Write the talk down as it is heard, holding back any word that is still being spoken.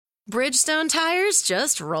Bridgestone tires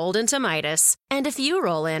just rolled into Midas. And if you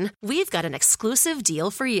roll in, we've got an exclusive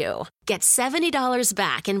deal for you. Get $70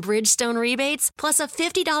 back in Bridgestone rebates plus a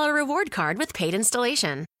 $50 reward card with paid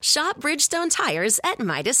installation. Shop Bridgestone tires at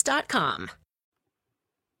Midas.com.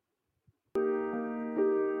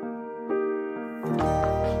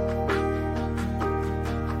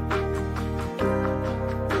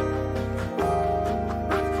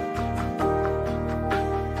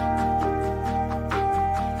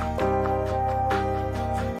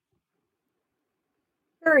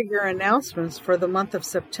 Here are your announcements for the month of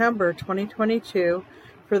September 2022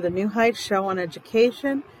 for the New Heights Show on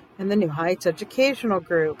Education and the New Heights Educational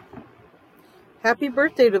Group. Happy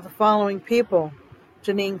birthday to the following people: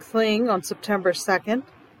 Janine Kling on September 2nd,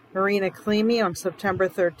 Marina Kleme on September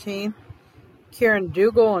 13th, Karen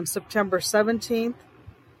Dougal on September 17th,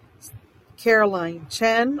 Caroline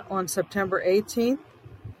Chen on September 18th,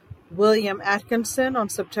 William Atkinson on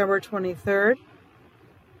September 23rd,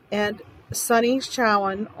 and Sunny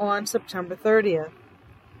Chowan on September 30th.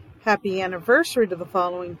 Happy anniversary to the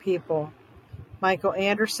following people: Michael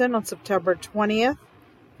Anderson on September 20th,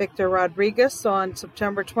 Victor Rodriguez on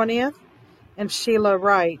September 20th, and Sheila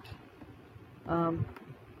Wright on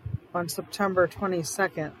September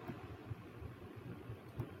 22nd.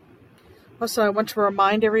 Also, I want to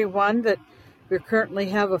remind everyone that we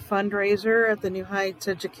currently have a fundraiser at the New Heights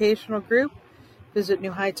Educational Group. Visit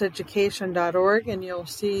newheightseducation.org and you'll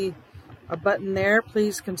see a button there.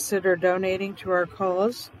 Please consider donating to our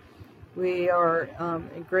cause. We are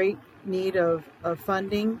in great need of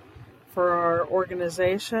funding for our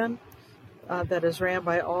organization that is ran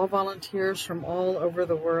by all volunteers from all over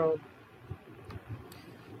the world.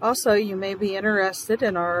 Also, you may be interested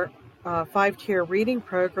in our 5-tier reading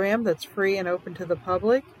program that's free and open to the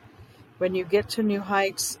public. When you get to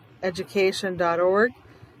newheightseducation.org,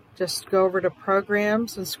 just go over to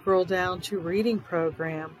programs and scroll down to reading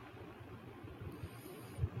program.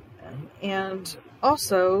 And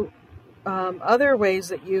also, other ways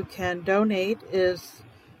that you can donate is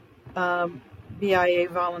BIA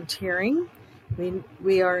volunteering.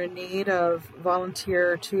 We are in need of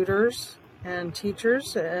volunteer tutors and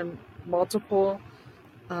teachers and multiple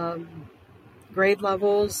grade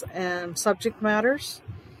levels and subject matters.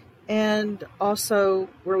 And also,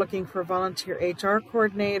 we're looking for volunteer HR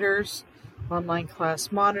coordinators, online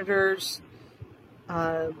class monitors,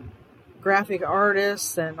 graphic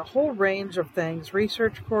artists, and a whole range of things,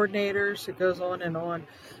 research coordinators. It goes on and on.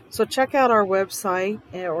 So check out our website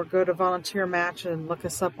or go to Volunteer Match and look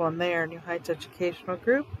us up on there, New Heights Educational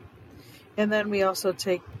Group. And then we also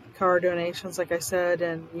take car donations, like I said,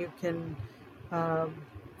 and you can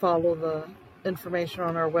follow the information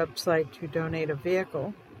on our website to donate a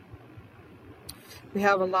vehicle. We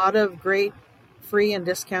have a lot of great free and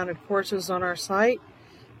discounted courses on our site,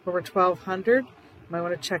 over 1,200. You might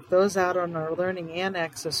want to check those out on our Learning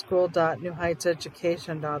Annex at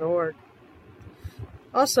school.newheightseducation.org.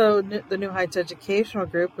 Also, the New Heights Educational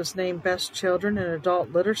Group was named Best Children and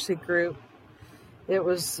Adult Literacy Group. It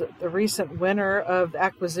was the recent winner of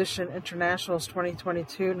Acquisition International's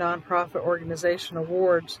 2022 Nonprofit Organization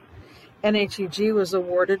Awards. NHEG was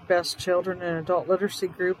awarded Best Children and Adult Literacy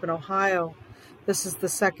Group in Ohio. This is the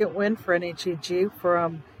second win for NHEG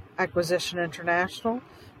from Acquisition International,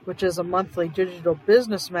 which is a monthly digital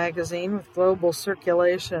business magazine with global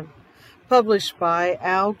circulation, published by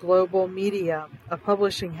Al Global Media, a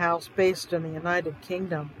publishing house based in the United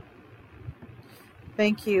Kingdom.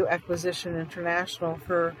 Thank you, Acquisition International,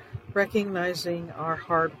 for recognizing our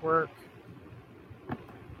hard work.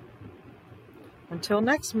 Until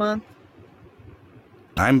next month.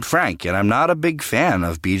 I'm Frank, and I'm not a big fan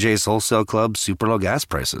of BJ's Wholesale Club's super low gas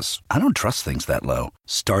prices. I don't trust things that low.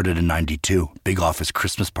 Started in 92. Big office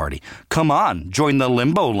Christmas party. Come on, join the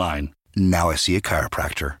limbo line. Now I see a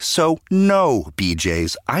chiropractor. So, no,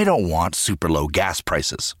 BJ's, I don't want super low gas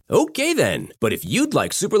prices. Okay then, but if you'd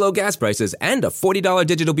like super low gas prices and a $40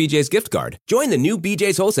 digital BJ's gift card, join the new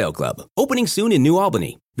BJ's Wholesale Club, opening soon in New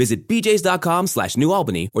Albany. Visit bjs.com/New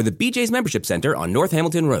Albany or the BJ's Membership Center on North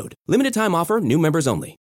Hamilton Road. Limited time offer, new members only.